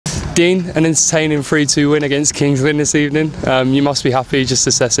Dean, an entertaining 3-2 win against Kings Lynn this evening. You must be happy, just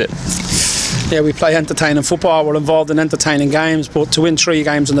assess it. Yeah, we play entertaining football, we're involved in entertaining games, but to win 3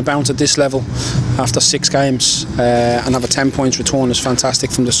 games on the bounce at this level after 6 games and have a 10 points return is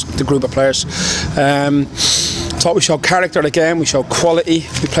fantastic from the group of players. I thought we showed character again, we showed quality,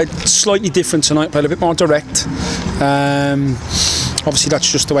 we played slightly different tonight, played a bit more direct. Obviously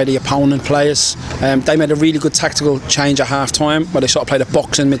that's just the way the opponent plays. They made a really good tactical change at half time where they sort of played a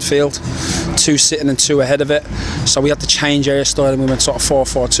box in midfield, 2 sitting and 2 ahead of it, so we had to change our style and we went sort of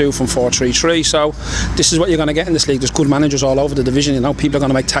 4-4-2 from 4-3-3. so this is what you're going to get in this league. There's good managers all over the division, you know, people are going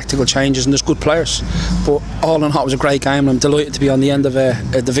to make tactical changes and there's good players, but all in all it was a great game and I'm delighted to be on the end of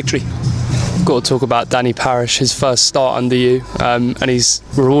the victory. Got to talk about Danny Parish, his first start under you, and he's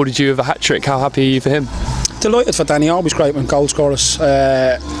rewarded you with a hat-trick. How happy are you for him? Delighted for Danny, always great when goal scorers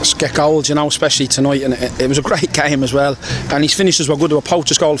get goals, you know, especially tonight, and it was a great game as well, and his finishes were good. They were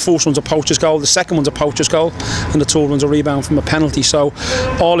poacher's goal, first one's a poacher's goal, the second one's a poacher's goal, and the third one's a rebound from a penalty, so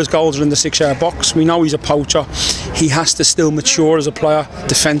all his goals are in the 6-yard box. We know he's a poacher, he has to still mature as a player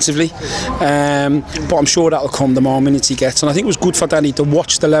defensively, but I'm sure that'll come the more minutes he gets, and I think it was good for Danny to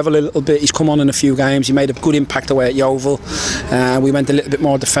watch the level a little bit. He's come on in a few games, he made a good impact away at Yeovil, we went a little bit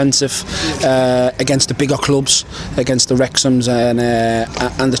more defensive against the bigger clubs, against the Wrexhams and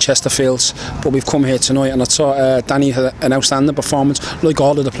the Chesterfields, but we've come here tonight and I thought Danny had an outstanding performance like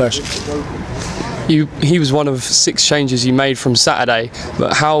all of the players. He was one of 6 changes you made from Saturday,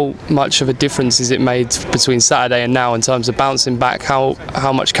 but how much of a difference is it made between Saturday and now in terms of bouncing back? How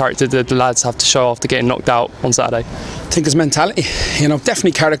much character did the lads have to show after getting knocked out on Saturday? I think it's mentality, you know,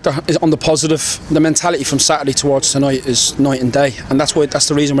 definitely character is on the positive. The mentality from Saturday towards tonight is night and day, and that's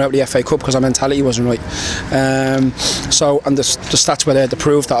the reason we're out of the FA Cup, because our mentality wasn't right. And the stats were there to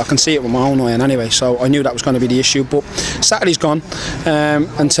prove that. I can see it with my own eye anyway, so I knew that was going to be the issue, but Saturday's gone,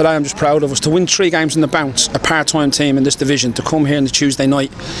 and today I'm just proud of us to win 3 games in the bounce, a part-time team in this division, to come here on the Tuesday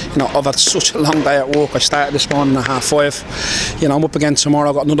night. You know, I've had such a long day at work. I started this morning at 5:30, you know, I'm up again tomorrow,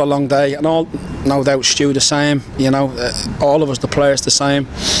 I've got another long day, and all, no doubt Stu the same, you know, all of us, the players, the same.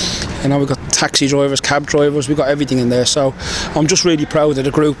 You know, we've got taxi drivers, cab drivers, we've got everything in there, so I'm just really proud of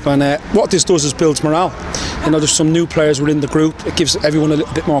the group, and what this does is builds morale. You know, there's some new players within the group, it gives everyone a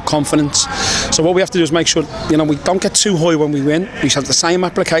little bit more confidence, so what we have to do is make sure, you know, we don't get too high when we win, we have the same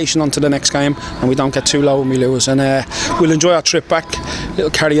application onto the next game, and we don't get too low when we lose, and we'll enjoy our trip back, little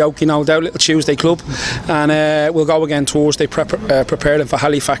karaoke no doubt, little Tuesday club, and we'll go again Thursday, preparing for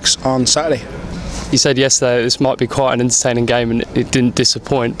Halifax on Saturday. You said yesterday this might be quite an entertaining game and it didn't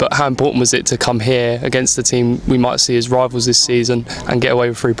disappoint, but how important was it to come here against the team we might see as rivals this season and get away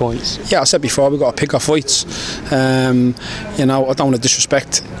with 3 points? Yeah, I said before, we've got to pick our fights. You know, I don't want to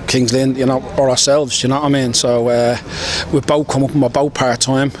disrespect Kings Lynn, you know, or ourselves, you know what I mean? So we've both come up and we're both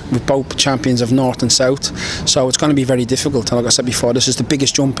part-time, we're both champions of North and South, so it's going to be very difficult, and like I said before, this is the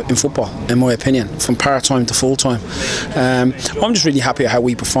biggest jump in football, in my opinion, from part-time to full-time. I'm just really happy at how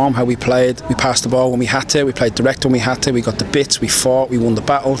we performed, how we played. We passed the ball when we had to, we played direct when we had to, we got the bits, we fought, we won the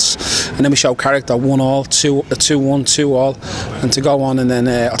battles, and then we showed character, 1-all, 2-1, 2-all, and to go on, and then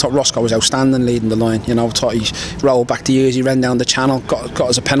I thought Roscoe was outstanding leading the line, you know, I thought he rolled back the years, he ran down the channel, got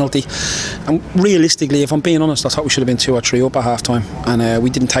us a penalty, and realistically, if I'm being honest, I thought we should have been 2 or 3 up at half time, and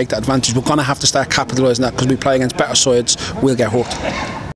we didn't take that advantage. We're going to have to start capitalising that, because we play against better sides, we'll get hooked.